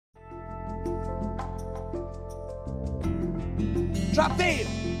Travail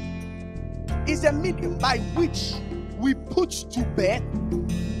is a medium by which we put to bed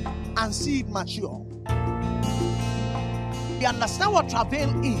and see it mature. You understand what travail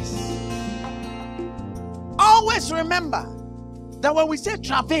is? Always remember that when we say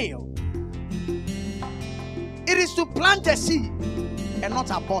travail, it is to plant a seed and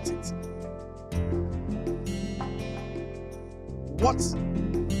not abort it. What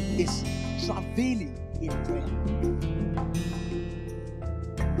is travailing in prayer?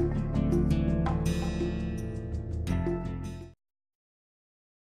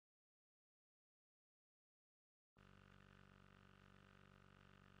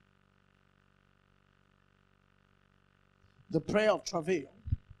 The prayer of travail.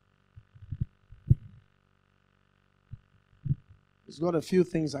 It's got a few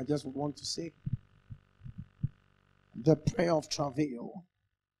things I just want to say. The prayer of travail.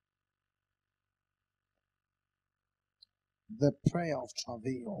 The prayer of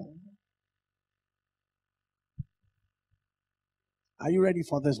travail. Are you ready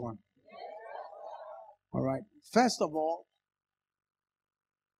for this one? All right. First of all,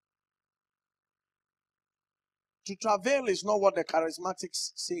 to travail is not what the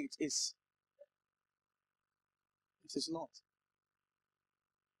charismatics say it is. It is not.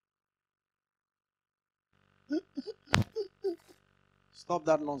 Stop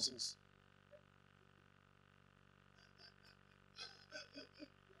that nonsense.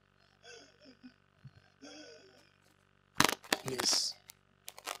 Please.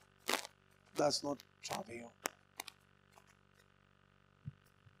 That's not travail.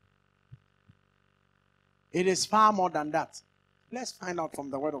 It is far more than that. Let's find out from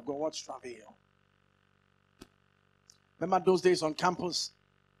the word of God what's travail. Remember those days on campus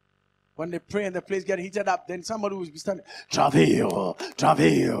when they pray and the place get heated up, then somebody will be standing, travail,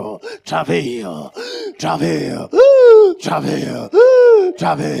 travail, travail, travail, travail,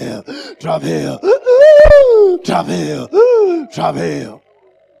 travail, travail, travail, travail.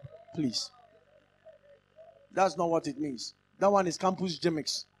 Please. That's not what it means. That one is campus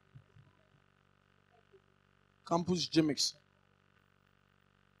gimmicks. Campus gimmicks.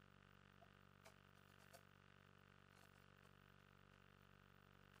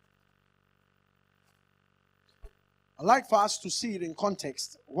 I'd like for us to see it in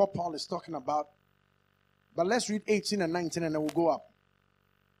context, what Paul is talking about. But let's read 18 and 19 and then we'll go up.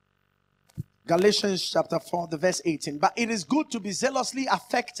 Galatians chapter 4, the verse 18. But it is good to be zealously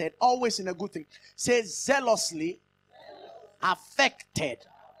affected, always in a good thing. Say zealously affected.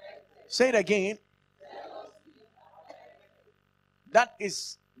 Say it again. That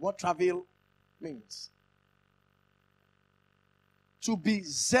is what travail means. To be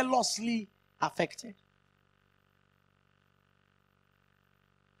zealously affected.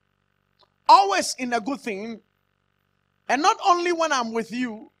 Always in a good thing. And not only when I'm with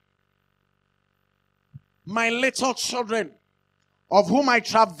you, my little children, of whom I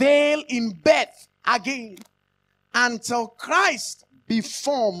travail in birth again, until Christ be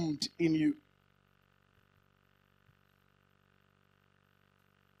formed in you.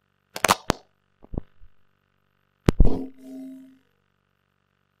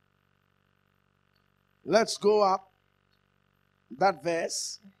 Let's go up that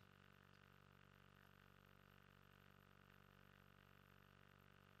verse.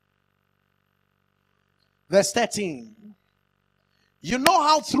 Verse 13. You know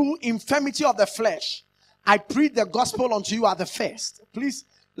how through infirmity of the flesh I preach the gospel unto you at the first. Please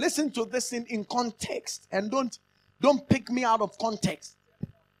listen to this in context and don't pick me out of context.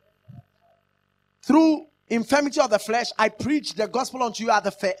 Through infirmity of the flesh I preach the gospel unto you at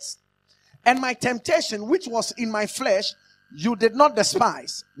the first. And my temptation which was in my flesh you did not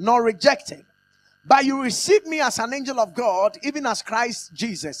despise nor rejected, but you received me as an angel of God, even as Christ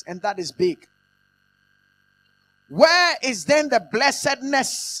Jesus, and that is big. Where is then the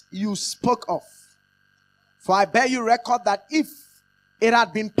blessedness you spoke of? For I bear you record that if it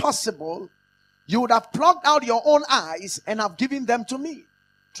had been possible, you would have plucked out your own eyes and have given them to me.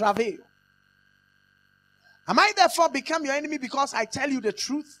 Travail. Am I therefore become your enemy because I tell you the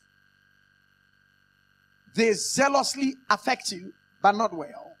truth? They zealously affect you, but not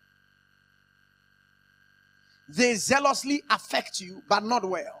well. They zealously affect you, but not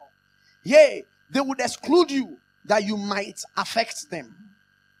well. Yea, they would exclude you, that you might affect them.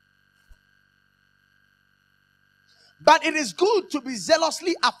 But it is good to be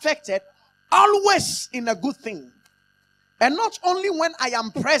zealously affected, always in a good thing. And not only when I am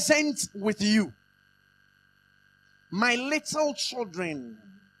present with you. My little children.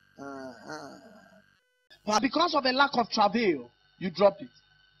 But because of a lack of travail, you dropped it.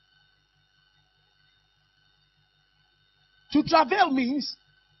 To travail means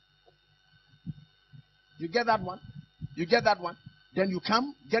you get that one, you get that one, then you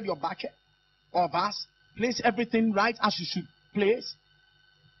come, get your bucket or vase, place everything right as you should place,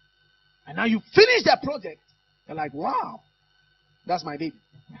 and now you finish the project. You're like, wow, that's my baby.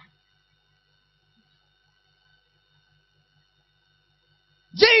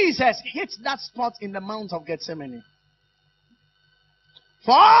 Jesus hits that spot in the Mount of Gethsemane.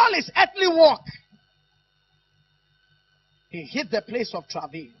 For all his earthly walk, he hit the place of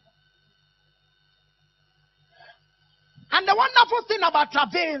travail. And the wonderful thing about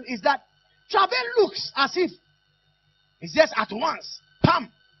travail is that travail looks as if it's just at once,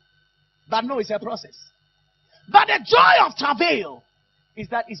 pam. But no, it's a process. But the joy of travail is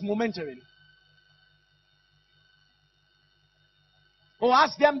that it's momentarily. Oh,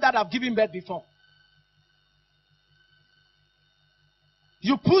 ask them that have given birth before.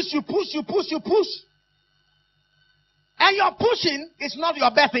 You push, you push, you push, you push. And your pushing is not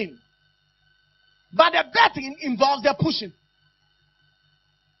your birthing. But the birthing involves the pushing.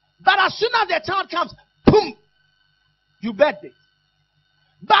 But as soon as the child comes, boom, you birth it.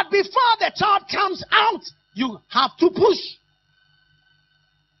 But before the child comes out, you have to push.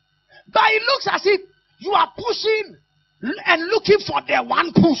 But it looks as if you are pushing and looking for the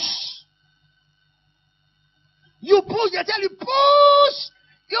one push. You push, they tell you push.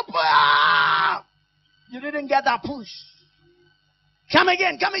 You push. Ah, you didn't get that push. Come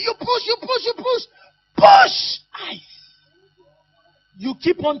again, come again. You push, you push, you push. Push. Aye. You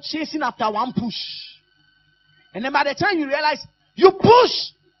keep on chasing after one push. And then by the time you realize you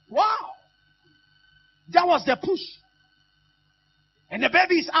push, wow, that was the push. And the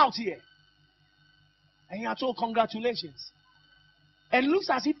baby is out here. And you are told congratulations. And it looks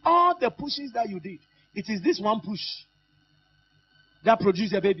as if all the pushes that you did, it is this one push that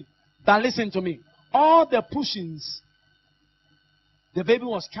produced the baby. But listen to me. All the pushings, the baby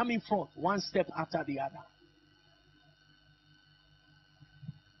was coming forth one step after the other.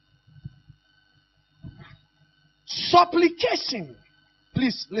 Supplication.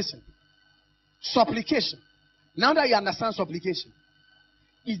 Please listen. Supplication. Now that you understand supplication,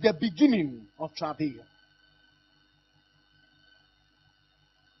 is the beginning of travail.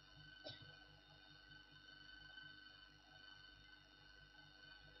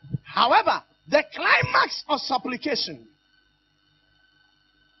 However, the climax of supplication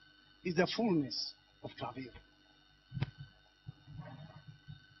is the fullness of travail.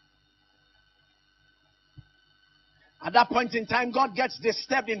 At that point in time, God gets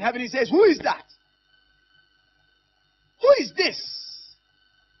disturbed in heaven. He says, who is that? Who is this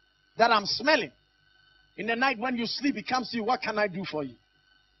that I'm smelling? In the night when you sleep, it comes to you, what can I do for you?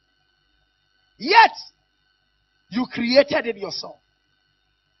 Yet, you created it yourself.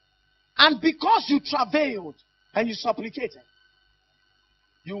 And because you travailed and you supplicated,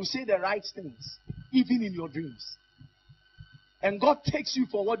 you will say the right things, even in your dreams. And God takes you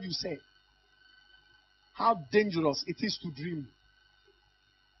for what you say. How dangerous it is to dream.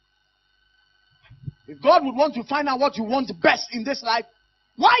 If God would want to find out what you want best in this life,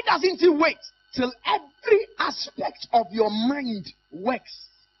 why doesn't He wait till every aspect of your mind works?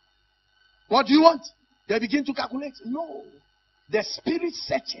 What do you want? They begin to calculate. No. The Spirit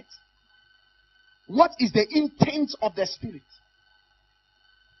sets it. What is the intent of the Spirit?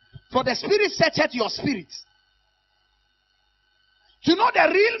 For the Spirit setteth your spirit. To know the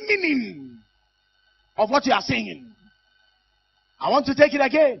real meaning of what you are saying. I want to take it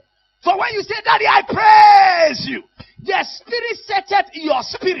again. For when you say, Daddy, I praise you, the Spirit setteth your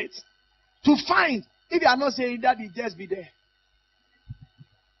spirit to find. If you are not saying Daddy, just be there.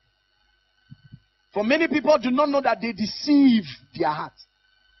 For many people do not know that they deceive their heart.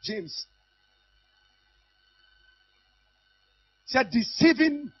 James said,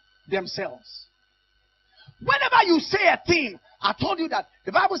 deceiving themselves. Whenever you say a thing, I told you that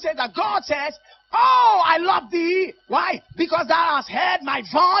the Bible says that God says, oh, I love thee. Why? Because thou hast heard my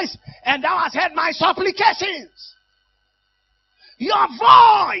voice and thou hast heard my supplications. Your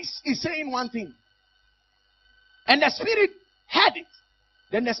voice is saying one thing. And the Spirit heard it.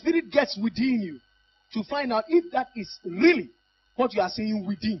 Then the Spirit gets within you to find out if that is really what you are saying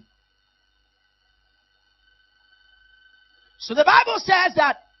within. So the Bible says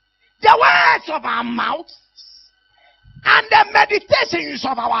that the words of our mouths and the meditations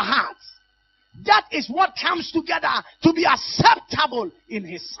of our hearts, that is what comes together to be acceptable in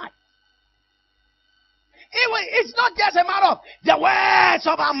His sight. It's not just a matter of the words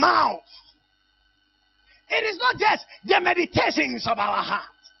of our mouth. It is not just the meditations of our heart.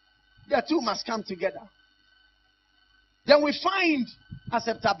 The two must come together. Then we find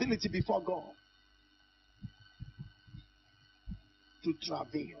acceptability before God. to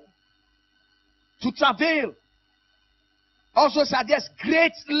travail. To travail also suggests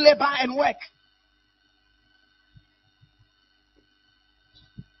great labor and work.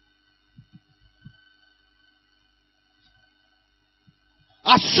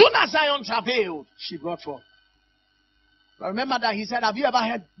 As soon as Zion travailed, she brought forth. But remember that he said, have you ever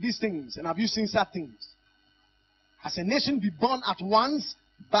heard these things? And have you seen such things? As a nation be born at once,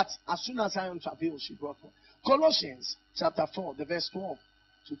 but as soon as Zion travailed, she brought forth. Colossians chapter 4, the verse 12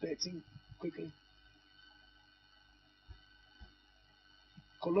 to 13. Quickly.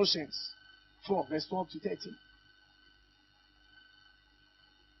 Colossians 4, verse 12 to 13.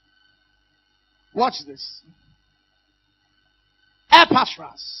 Watch this.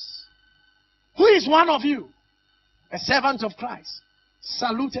 Epaphras, who is one of you, a servant of Christ,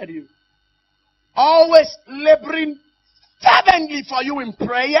 saluted you, always laboring fervently for you in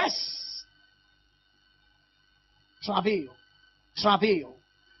prayers. Travail, travail,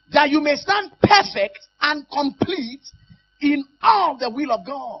 that you may stand perfect and complete in all the will of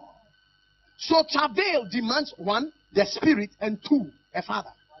God. So travail demands, one, the spirit, and two, a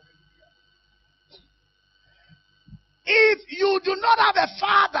father. If you do not have a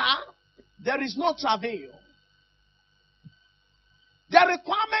father, there is no travail. The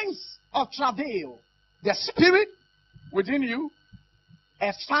requirements of travail: the spirit within you,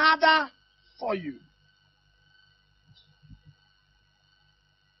 a father for you.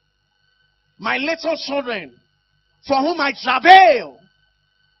 My little children, for whom I travail.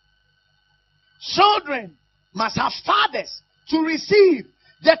 Children must have fathers to receive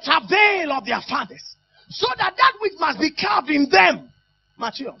the travail of their fathers, so that that which must be carved in them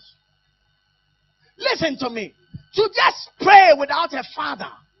matures. Listen to me. To just pray without a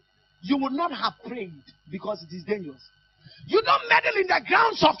father, you would not have prayed, because it is dangerous. You don't meddle in the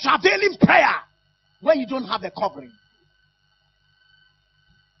grounds of travailing prayer where you don't have the covering.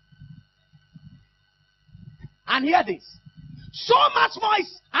 And hear this. So much more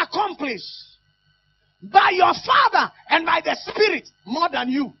is accomplished by your father and by the spirit more than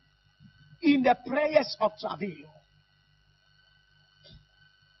you in the prayers of travail.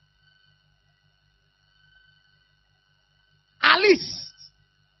 At least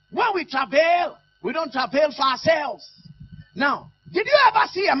when we travail, we don't travail for ourselves. Now, did you ever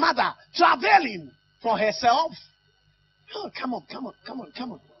see a mother travailing for herself? Oh, come on.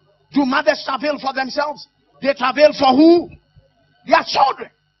 Do mothers travail for themselves? They travail for who? Their children.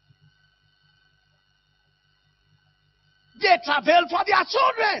 They travail for their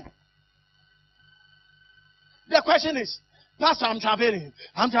children. The question is, Pastor, I'm travailing.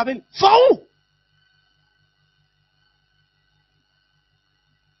 For who?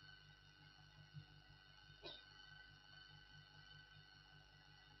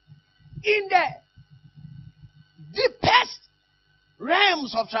 In the deepest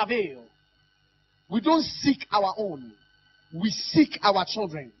realms of travail, we don't seek our own. We seek our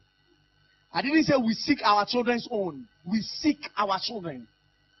children. I didn't say we seek our children's own. We seek our children.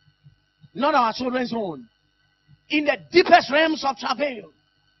 Not our children's own. In the deepest realms of travail,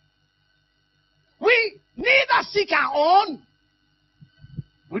 we neither seek our own.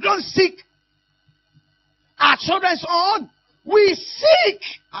 We don't seek our children's own. We seek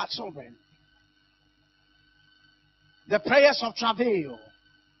our children. The prayers of travail.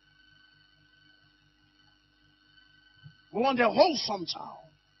 We want a wholesome child.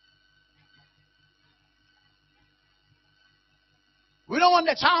 We don't want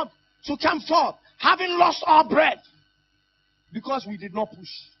the child to come forth having lost our breath because we did not push.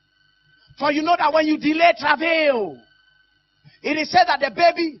 For you know that when you delay travail, it is said that the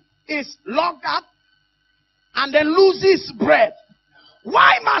baby is locked up and then loses breath.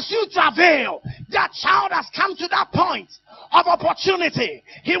 Why must you travail? That child has come to that point of opportunity.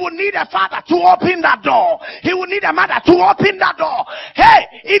 He will need a father to open that door. He will need a mother to open that door. Hey,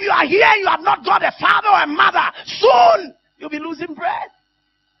 if you are here, you have not got a father or a mother, soon you'll be losing breath.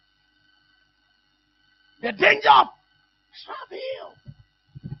 The danger of travail.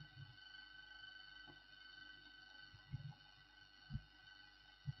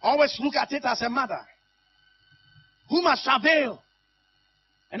 Always look at it as a mother who must travail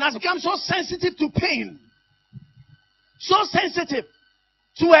and has become so sensitive to pain, so sensitive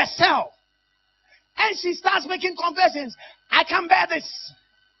to herself. And she starts making confessions. I can't bear this.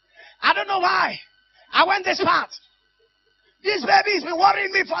 I don't know why. I went this path. This baby has been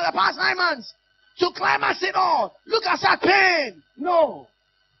worrying me for the past 9 months. To climax it all. Look at that pain. No.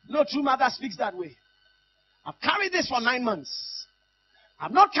 No true mother speaks that way. I've carried this for 9 months.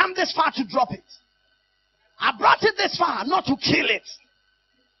 I've not come this far to drop it. I brought it this far not to kill it.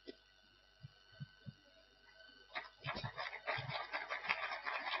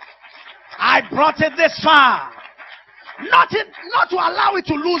 I brought it this far. Not to allow it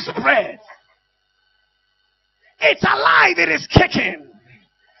to lose breath. It's alive, it is kicking.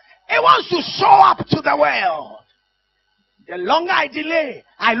 It wants to show up to the world. The longer I delay,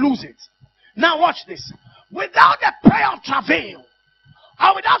 I lose it. Now watch this. Without the prayer of travail,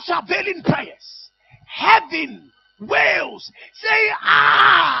 or without travailing prayers, heaven wails, say,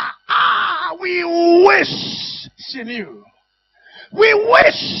 we wish she knew. We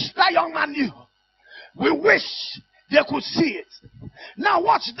wish that young man knew. We wish they could see it. Now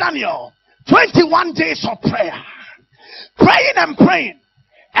watch Daniel. 21 days of prayer. Praying and praying.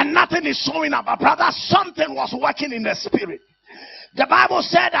 And nothing is showing up. But brother, something was working in the spirit. The Bible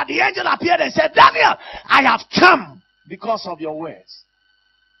said that the angel appeared and said, Daniel, I have come because of your words.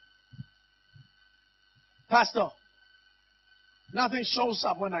 Pastor, nothing shows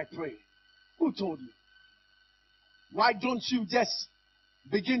up when I pray. Who told you? Why don't you just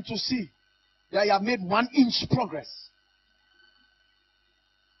begin to see that you have made 1 inch progress?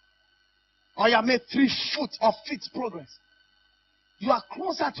 Or you have made 3 feet progress? You are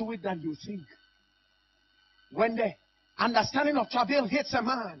closer to it than you think. When the understanding of travail hits a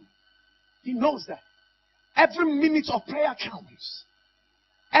man, he knows that every minute of prayer counts.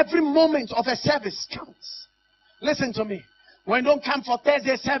 Every moment of a service counts. Listen to me. When you don't come for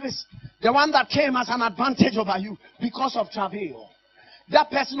Thursday service, the one that came has an advantage over you because of travail. That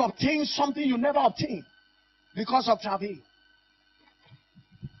person obtains something you never obtained because of travail.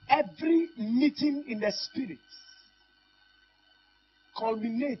 Every meeting in the spirit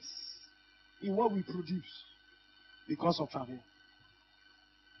culminates in what we produce because of travail.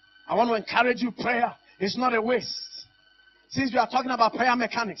 I want to encourage you, prayer is not a waste. Since we are talking about prayer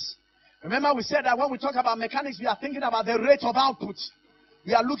mechanics, remember we said that when we talk about mechanics, we are thinking about the rate of output.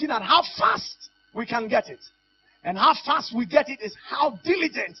 We are looking at how fast we can get it. And how fast we get it is how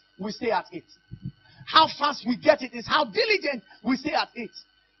diligent we stay at it. How fast we get it is how diligent we stay at it.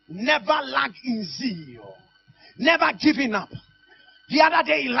 Never lag in zeal. Never giving up. The other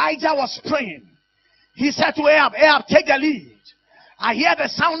day Elijah was praying. He said to Ahab, Ahab, take the lead. I hear the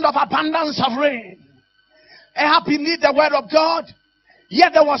sound of abundance of rain. Ahab believed the word of God,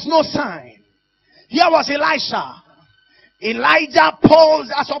 yet there was no sign. Here was Elisha. Elijah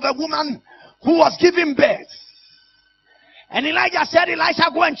posed as of a woman who was giving birth. And Elijah said,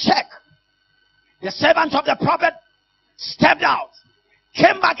 Elisha, go and check. The servant of the prophet stepped out,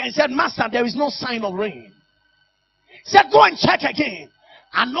 came back and said, Master, there is no sign of rain. Said, go and check again.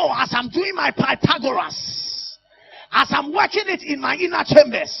 And no, as I'm doing my Pythagoras, as I'm working it in my inner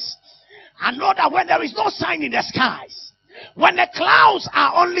chambers, I know that when there is no sign in the skies, when the clouds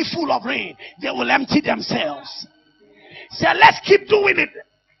are only full of rain, they will empty themselves. Said, let's keep doing it.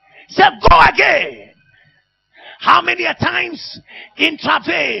 Said, go again. How many a times in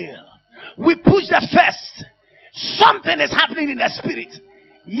travail we push the first, something is happening in the spirit,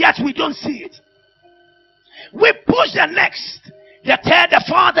 yet we don't see it. We push the next, the third, the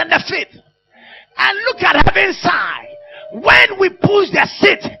fourth, and the fifth, and look at heaven's side. When we push the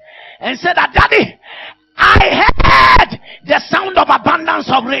seat and said that, Daddy, I heard the sound of abundance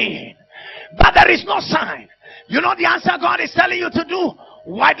of rain, but there is no sign. You know the answer God is telling you to do?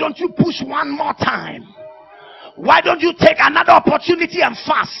 Why don't you push one more time? Why don't you take another opportunity and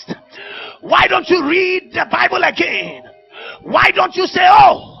fast? Why don't you read the Bible again? Why don't you say,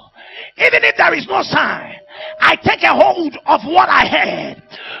 oh, even if there is no sign, I take a hold of what I heard.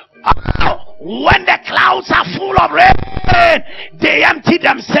 Oh, when the clouds are full of rain, they empty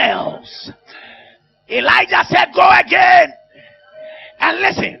themselves. Elijah said, go again. And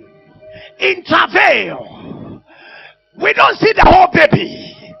listen, in travail, we don't see the whole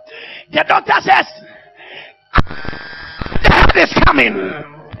baby. The doctor says, the head is coming.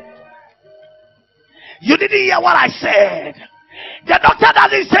 You didn't hear what I said. The doctor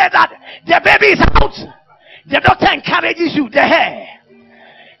doesn't say that the baby is out. The doctor encourages you, the hair.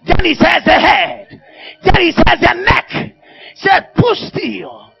 Then he says the head. Then he says the neck. Said push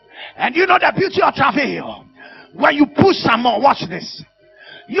still. And you know the beauty of travail. When you push some more, watch this.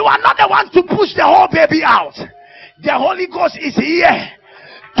 You are not the one to push the whole baby out. The Holy Ghost is here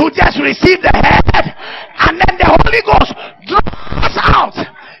to just receive the head, and then the Holy Ghost draws out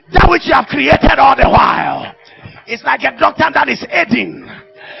that which you have created all the while. It's like a doctor that is aiding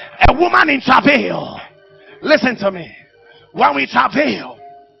a woman in travail. Listen to me. When we travail,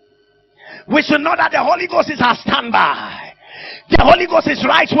 we should know that the Holy Ghost is our standby. The Holy Ghost is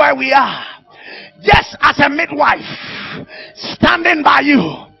right where we are, just as a midwife standing by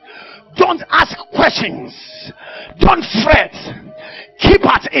you. Don't ask questions. Don't fret. Keep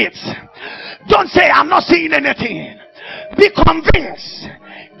at it. Don't say I'm not seeing anything. Be convinced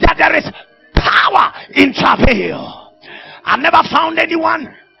that there is power in travail. I've never found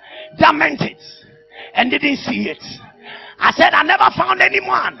anyone that meant it and didn't see it. I said I never found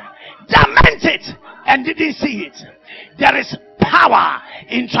anyone that meant it and didn't see it. There is power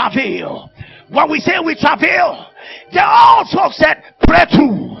in travail. When we say we travail, the old folks said pray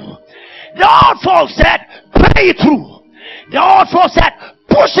through. The old folks said pray it through. The old folks said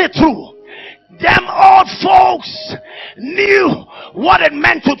push it through. Them old folks knew what it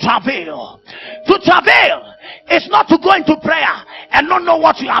meant to travail. To travail is not to go into prayer and not know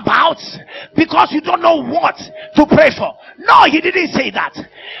what you're about because you don't know what to pray for. No, he didn't say that.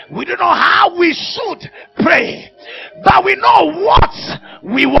 We don't know how we should pray, but we know what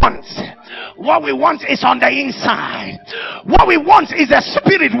we want. What we want is on the inside. What we want is the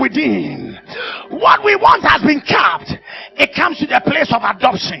spirit within. What we want has been capped. It comes to the place of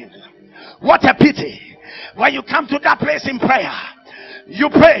adoption. What a pity. When you come to that place in prayer, you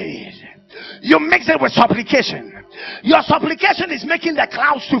prayed, you mix it with supplication. Your supplication is making the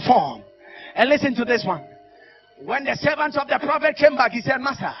clouds to form. And listen to this one. When the servants of the prophet came back, he said,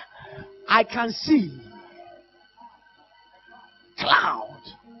 Master, I can see cloud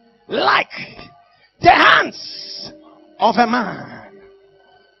like the hands of a man.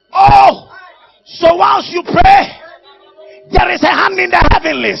 Oh, so whilst you pray, there is a hand in the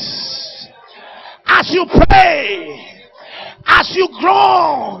heavenlies. As you pray, as you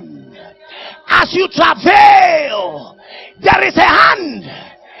groan, as you travail, there is a hand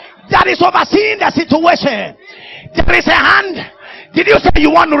that is overseeing the situation. There is a hand. Did you say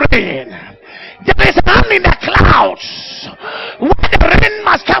you want rain? There is a hand in the clouds where the rain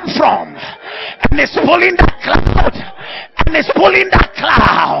must come from, and it's pulling that cloud, and it's pulling that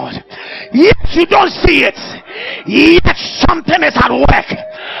cloud. Yet you don't see it, yet something is at work.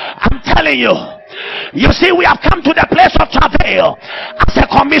 I'm telling you. You see, we have come to the place of travail as a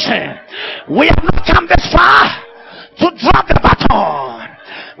commission. We have not come this far to drop the baton.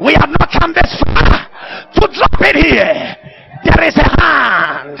 We have not come this far to drop it here. There is a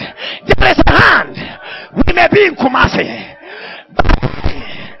hand. There is a hand. We may be in Kumasi, but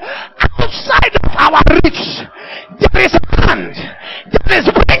outside of our reach, there is a hand that is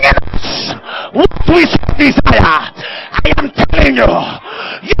bringing us what we desire. I am telling you,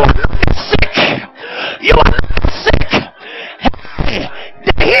 you are not sick. You are not sick. Hey,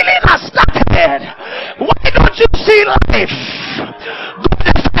 the healing has started. Why don't you see life? Go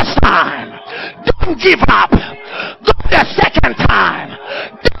the first time. Don't give up. Go the second time.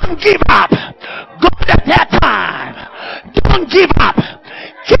 Don't give up. Go the third time. Don't give up.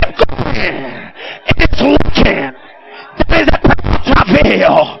 Keep going. It is working. There is a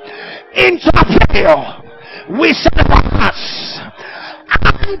travail. In travail, we set our hearts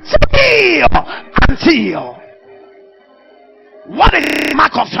until. What is the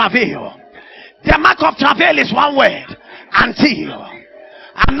mark of travail? The mark of travail is one word: until.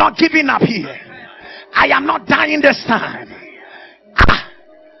 I'm not giving up here. I am not dying this time.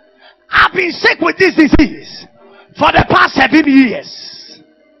 I've been sick with this disease for the past 7 years.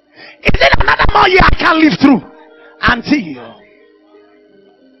 Is it another more year I can live through? Until.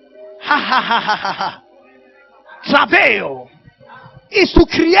 Travail is to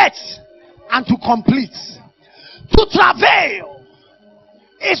create and to complete. To travail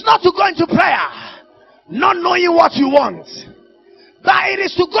is not to go into prayer not knowing what you want, but it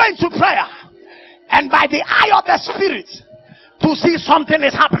is to go into prayer and by the eye of the spirit to see something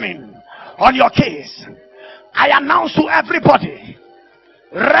is happening on your case. I announce to everybody,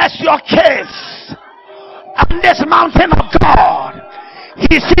 rest your case on this mountain of God.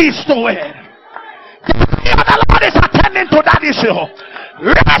 He sees to it. The Lord is attending to that issue.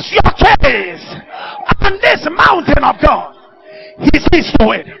 Rest your case on this mountain of God. He sees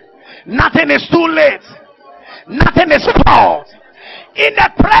to it. Nothing is too late. Nothing is fault. In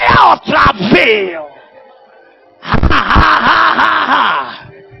the prayer of travail,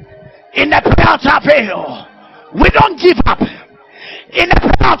 in the prayer of travail, we don't give up. In the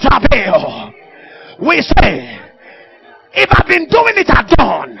prayer of travail, we say, if I've been doing it at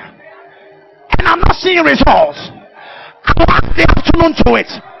dawn and I'm not seeing results, I will add the afternoon to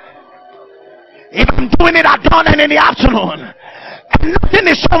it. If I'm doing it at dawn and in the afternoon and nothing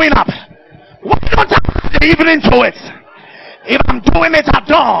is showing up, why don't I add the evening to it? If I'm doing it at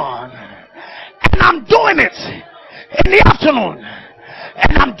dawn and I'm doing it in the afternoon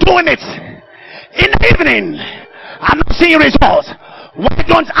and I'm doing it in the evening, I'm not seeing results, why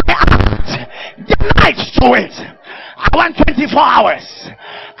don't I add the night to it? I want 24 hours.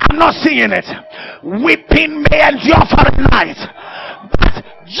 I'm not seeing it. Weeping may endure for a night, but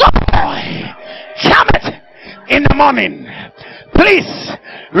joy cometh in the morning. Please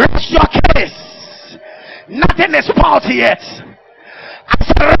Rest your case. Nothing is faulty yet. I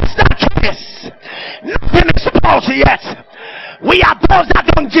said, rest that case. Nothing is faulty yet. We are those that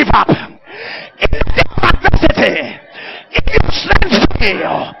don't give up. In the adversity, if your strength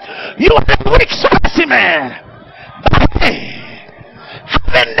fail, you are a weak specimen. But hey,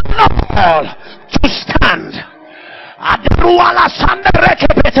 having done all to stand, Adaruala Sanda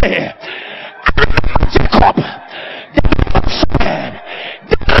Rekepete, Jacob, the Bible said,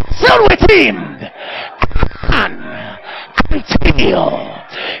 they wrestled with him, and until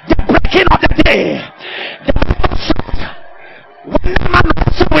the breaking of the day, the Bible said, when the man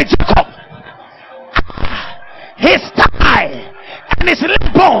wrestled with Jacob, his thigh and his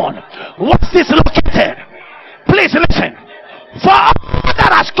leg bone was dislocated. Please listen. For all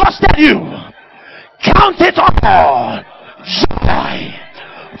that has costed you, count it all joy.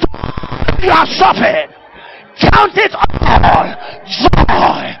 For all you have suffered, count it all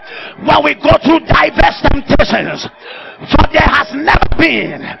joy. When we go through diverse temptations, for there has never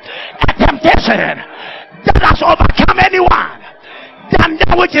been a temptation that has overcome anyone than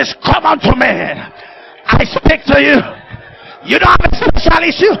that which is common to men. I speak to you. You don't have a special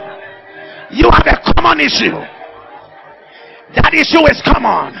issue. You have a common issue. That issue is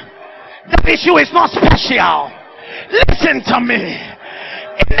common. That issue is not special. Listen to me.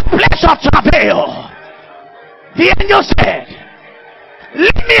 In the place of travail, the angel said,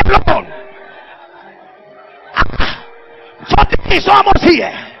 leave me alone. For this is almost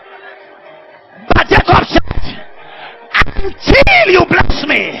here. But Jacob said, until you bless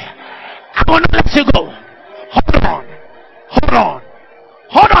me, I will not let you go. Hold on. Hold on.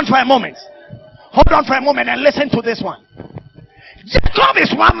 Hold on for a moment. Hold on for a moment and listen to this one. Jacob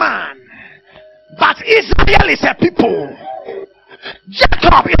is one man, but Israel is a people.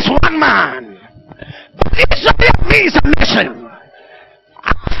 Jacob is one man, but Israel means a nation.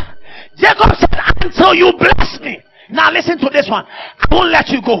 Jacob said, until you bless me. Now listen to this one. I won't let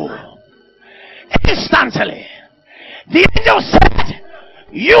you go. Instantly, the angel said,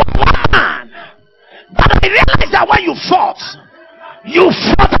 you are one man. But I realized that when you fought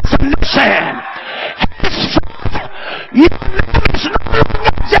as a nation. Your name is no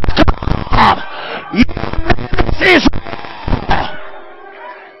longer Jacob. Your name is Israel.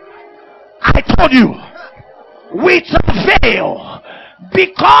 I told you, we travail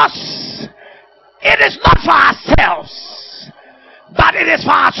because it is not for ourselves, but it is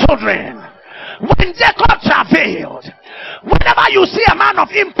for our children. When Jacob travailed, whenever you see a man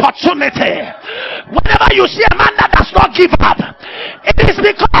of importunity, whenever you see a man that does not give up, it is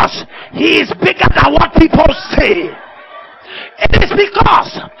because he is bigger than what people say. It is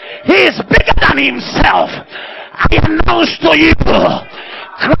because he is bigger than himself. I announce to you,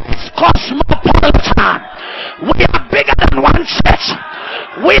 Christ Cosmopolitan, we are bigger than one church.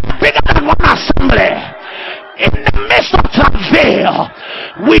 We are bigger than one assembly. In the midst of travail,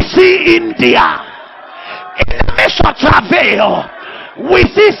 we see India. In the midst of travail, we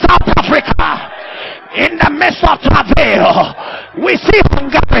see South Africa. In the midst of travail, we see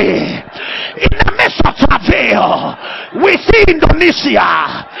Hungary. In the midst of travail, we see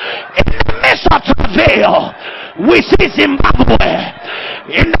Indonesia. In the midst of travail, we see Zimbabwe.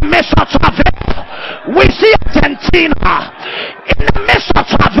 In the midst of travail, we see Argentina. In the midst of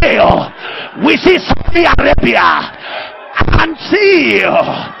travail, we see Saudi Arabia. Until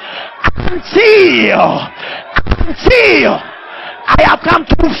I have come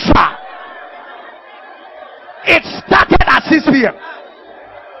too far. It started at 6 p.m.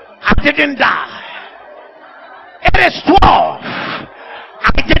 I didn't die. It is 12.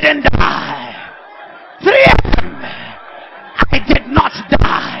 I didn't die. 3 a.m. I did not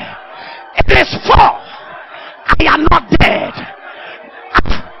die. It is 4. I am not dead.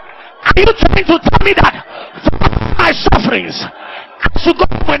 Are you trying to tell me that for my sufferings I should go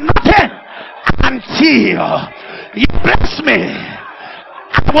with nothing until you bless me?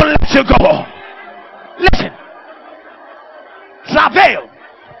 I won't let you go. Listen. Travail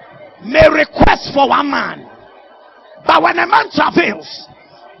may request for one man, but when a man travails,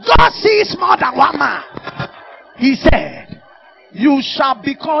 God sees more than one man. He said, you shall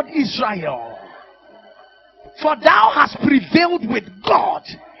be called Israel, for thou hast prevailed with God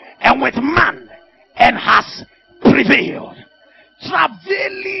and with man, and hast prevailed.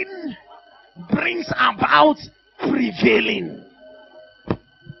 Travailing brings about prevailing.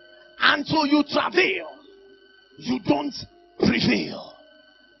 Until you travail, you don't prevail.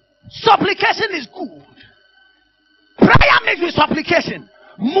 Supplication is good. Prayer mixed with supplication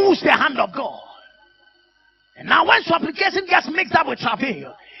moves the hand of God. And now when supplication gets mixed up with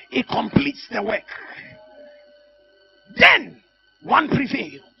travail, it completes the work. Then one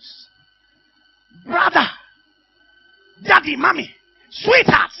prevails. Brother, daddy, mommy,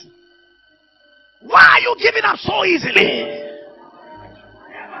 sweetheart, why are you giving up so easily?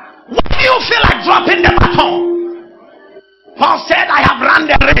 Why do you feel like dropping the baton? Paul said, I have run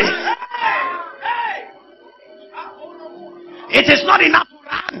the race. It is not enough to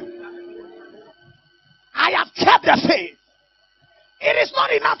run. I have kept the faith. It is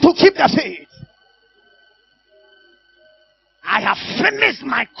not enough to keep the faith. I have finished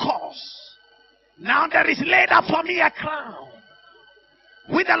my course. Now there is laid up for me a crown,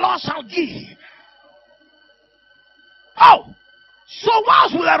 which the Lord shall give. Oh, so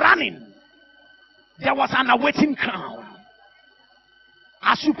whilst we were running, there was an awaiting crown.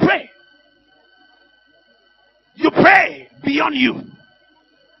 As you pray beyond you.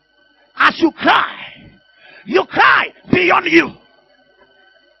 As you cry beyond you.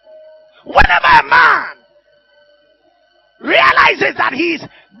 Whenever a man realizes that he is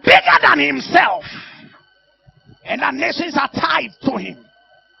bigger than himself and that nations are tied to him,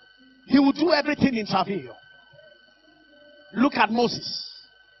 he will do everything in travail. Look at Moses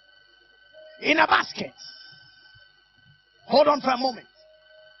in a basket. Hold on for a moment.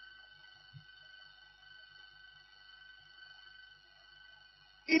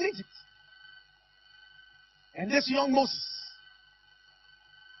 In Egypt. And this young Moses,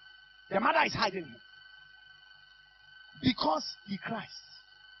 the mother is hiding him because he cries.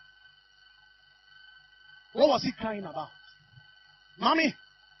 What was he crying about? Mommy,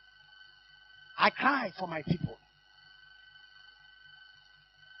 I cry for my people.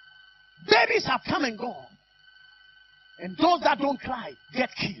 Babies have come and gone. And those that don't cry get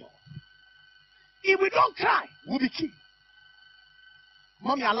killed. If we don't cry, we'll be killed.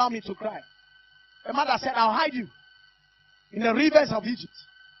 Mommy, allow me to cry. The mother said, I'll hide you in the rivers of Egypt.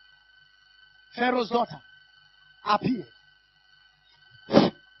 Pharaoh's daughter appeared.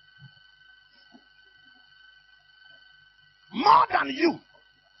 More than you.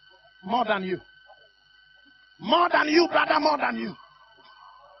 More than you. More than you, brother, more than you.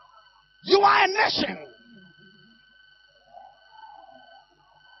 You are a nation.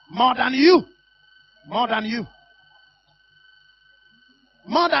 More than you. More than you.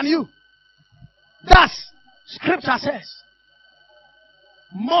 More than you. Thus, scripture says,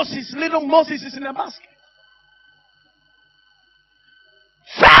 little Moses is in a basket.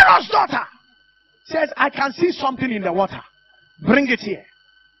 Pharaoh's daughter says, I can see something in the water. Bring it here.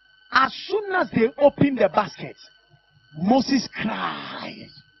 As soon as they opened the basket, Moses cried,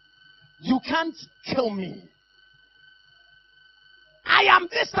 you can't kill me. I am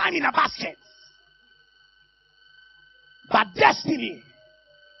this time in a basket. But destiny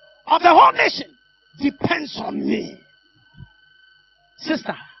of the whole nation depends on me.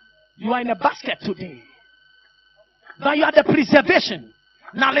 Sister, you are in a basket today. But you are the preservation.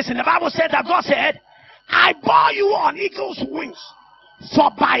 Now listen, the Bible said that God said, I bore you on eagle's wings,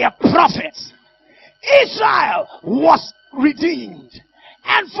 for by a prophet Israel was redeemed,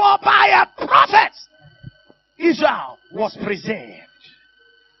 and for by a prophet Israel was preserved.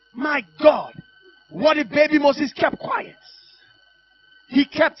 My God, what if baby Moses kept quiet? He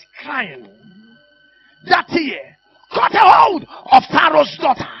kept crying. That year caught a hold of Pharaoh's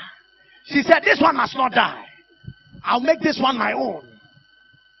daughter. She said, this one must not die. I'll make this one my own.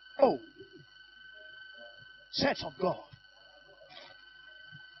 Oh, church of God.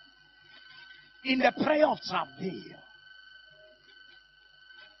 In the prayer of travail,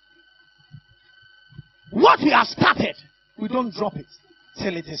 what we have started, we don't drop it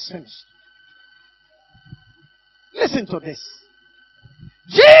till it is finished. Listen to this.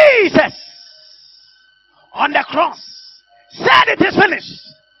 Jesus on the cross said it is finished.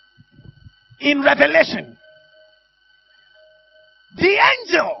 In Revelation, the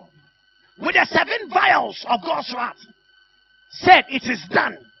angel with the 7 vials of God's wrath said it is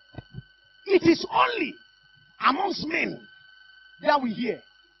done. It is only amongst men that we hear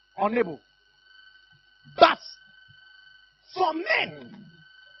unable. But for men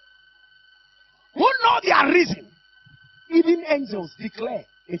who know their reason, even angels declare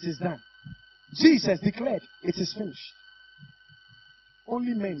it is done. Jesus declared it is finished.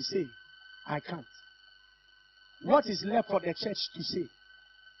 Only men say, I can't. What is left for the church to say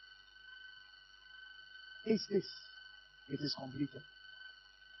is this: it is completed.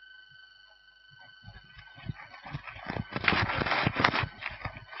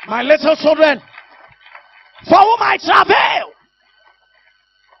 My little children, for whom I travail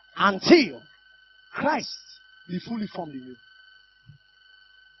until Christ be fully formed in you.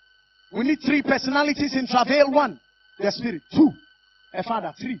 We need 3 personalities in travail. 1, the Spirit. 2, a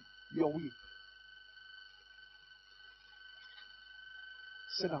Father. 3, your will.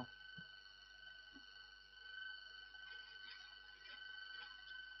 Sit down.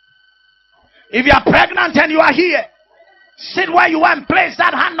 If you are pregnant and you are here, sit where you are and place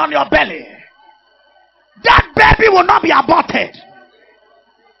that hand on your belly. That baby will not be aborted.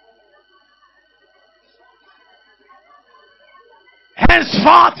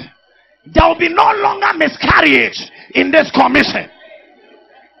 Henceforth, there will be no longer miscarriage in this commission.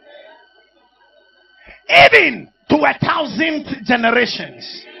 Even to 1,000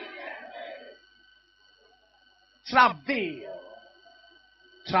 generations. Travail.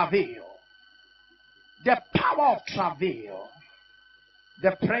 Travail. The power of travail.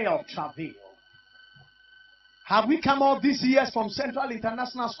 The prayer of travail. Have we come all these years from Central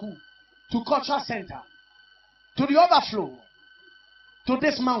International School to Culture Center, to the overflow, to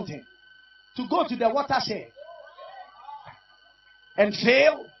this mountain, to go to the watershed and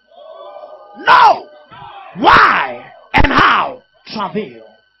fail? No! Why and how? Travail.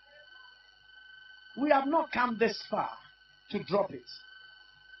 We have not come this far to drop it.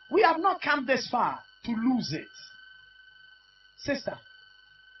 We have not come this far to lose it. Sister,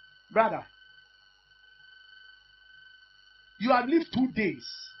 brother, you have lived 2 days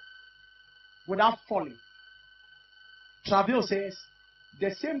without falling. Travail says, the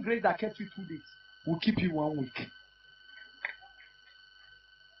same grace that kept you 2 days will keep you 1 week.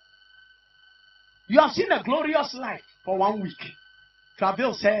 You have seen a glorious life for 1 week.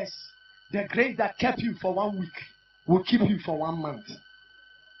 Travail says, the grace that kept you for 1 week will keep you for 1 month.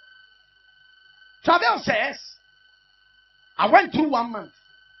 Travail says, I went through 1 month.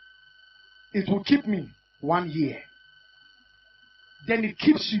 It will keep me 1 year. Then it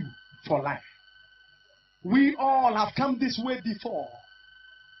keeps you for life. We all have come this way before.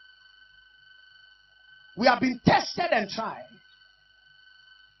 We have been tested and tried.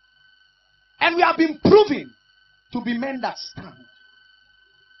 And we have been proven to be men that stand.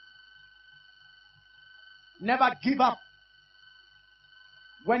 Never give up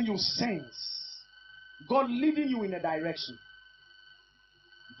when you sense God leading you in a direction.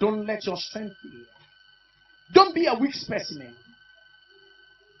 Don't let your strength fail. Don't be a weak specimen.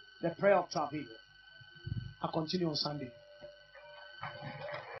 The prayer of travail. I'll continue on Sunday.